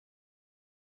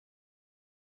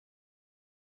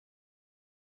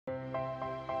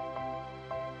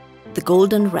The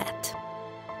Golden Rat.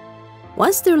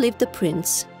 Once there lived a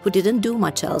prince who didn't do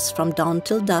much else from dawn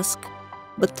till dusk,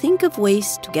 but think of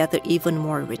ways to gather even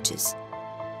more riches.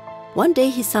 One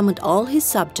day he summoned all his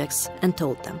subjects and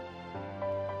told them,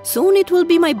 "Soon it will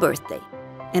be my birthday,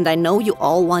 and I know you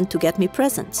all want to get me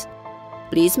presents.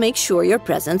 Please make sure your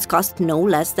presents cost no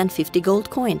less than 50 gold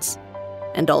coins,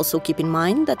 and also keep in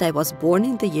mind that I was born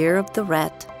in the year of the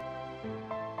rat."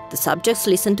 The subjects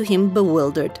listened to him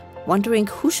bewildered, wondering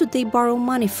who should they borrow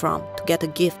money from to get a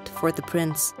gift for the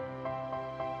prince.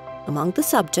 Among the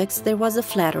subjects there was a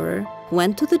flatterer who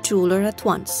went to the jeweler at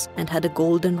once and had a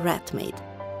golden rat made.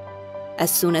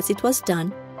 As soon as it was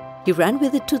done, he ran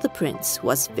with it to the prince, who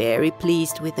was very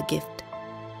pleased with the gift.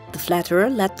 The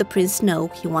flatterer let the prince know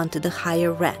he wanted a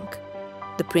higher rank.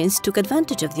 The prince took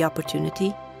advantage of the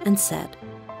opportunity and said,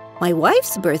 "My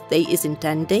wife's birthday is in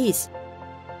 10 days.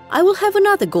 I will have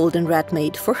another golden rat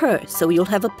made for her, so you'll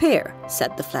have a pair,"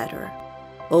 said the flatterer.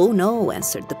 "Oh no,"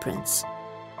 answered the prince.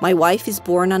 "My wife is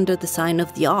born under the sign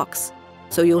of the ox,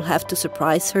 so you'll have to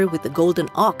surprise her with the golden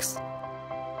ox."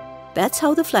 That's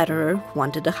how the flatterer, who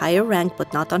wanted a higher rank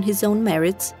but not on his own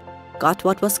merits, got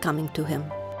what was coming to him.